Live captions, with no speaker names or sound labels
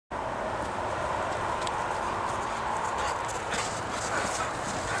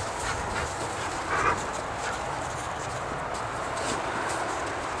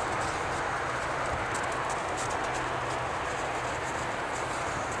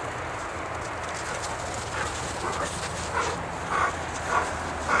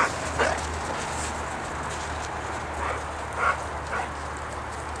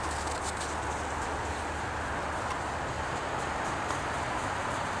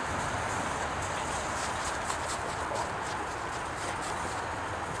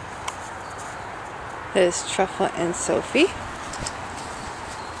There's Truffle and Sophie.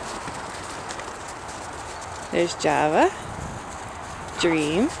 There's Java,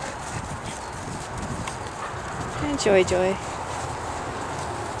 Dream, and Joy Joy.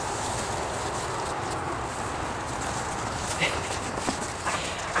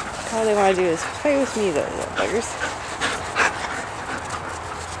 All they want to do is play with me, those little buggers.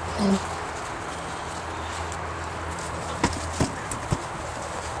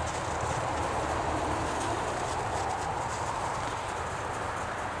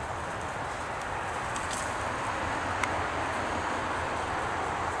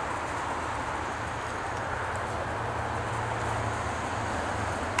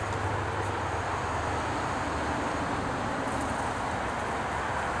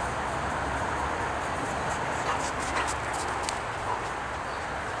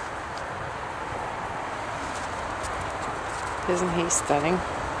 Isn't he stunning?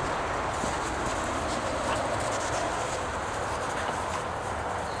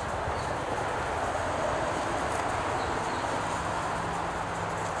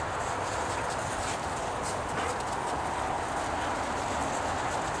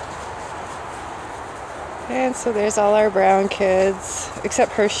 And so there's all our brown kids,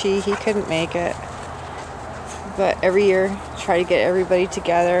 except Hershey. He couldn't make it. But every year, try to get everybody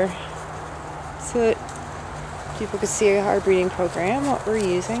together so that people can see our breeding program, what we're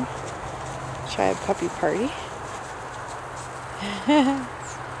using. Try a puppy party.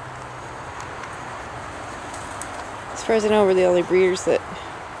 As far as I know, we're the only breeders that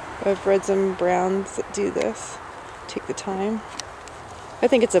have bred some browns that do this. Take the time. I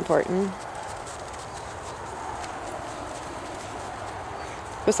think it's important.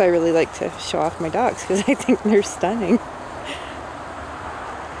 Plus, I really like to show off my dogs because I think they're stunning.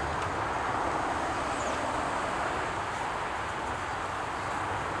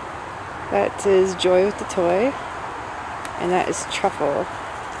 That is Joy with the toy, and that is Truffle.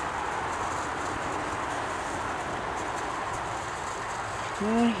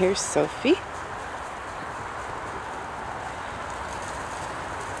 And here's Sophie.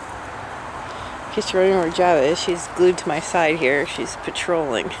 In case you're wondering where Java is, she's glued to my side here. She's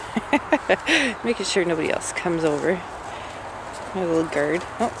patrolling. Making sure nobody else comes over. My little guard.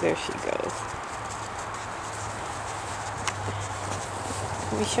 Oh, there she goes.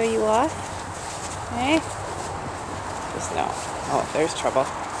 Let me show you off. Eh? Just no. Oh, there's trouble.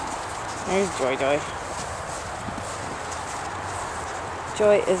 There's Joy Joy.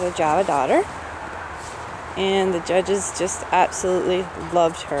 Joy is a Java daughter. And the judges just absolutely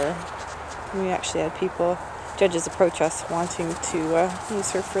loved her. We actually had judges approach us wanting to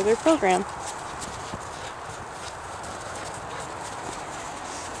use her for their program.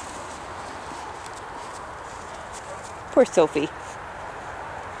 Poor Sophie.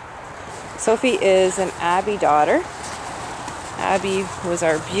 Sophie is an Abby daughter. Abby was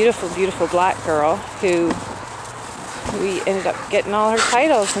our beautiful, beautiful black girl who we ended up getting all her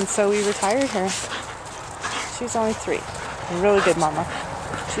titles, and so we retired her. She's only 3. A really good mama.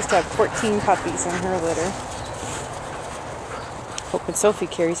 She used to have 14 puppies in her litter. Hoping Sophie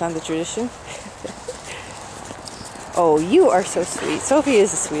carries on the tradition. Oh, you are so sweet. Sophie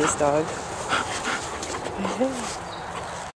is the sweetest dog.